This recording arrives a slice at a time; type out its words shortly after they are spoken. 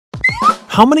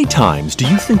How many times do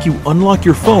you think you unlock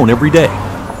your phone every day?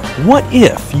 What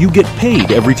if you get paid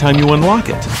every time you unlock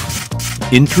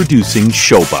it? Introducing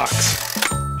Showbox.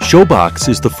 Showbox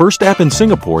is the first app in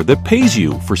Singapore that pays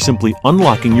you for simply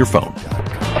unlocking your phone.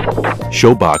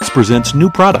 Showbox presents new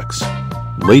products,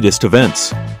 latest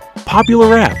events,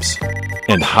 popular apps,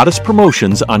 and hottest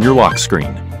promotions on your lock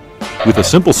screen. With a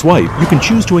simple swipe, you can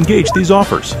choose to engage these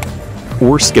offers,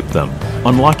 or skip them,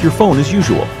 unlock your phone as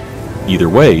usual. Either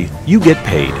way, you get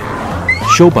paid.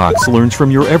 Showbox learns from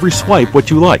your every swipe what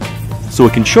you like, so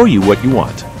it can show you what you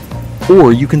want.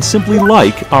 Or you can simply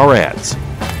like our ads.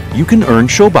 You can earn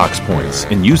Showbox points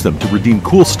and use them to redeem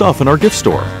cool stuff in our gift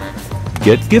store.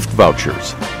 Get gift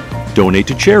vouchers, donate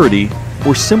to charity,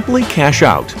 or simply cash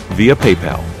out via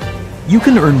PayPal. You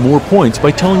can earn more points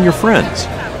by telling your friends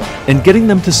and getting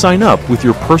them to sign up with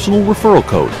your personal referral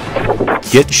code.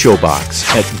 Get Showbox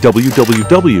at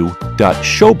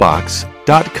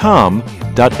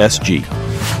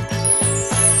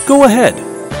www.showbox.com.sg. Go ahead,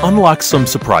 unlock some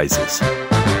surprises.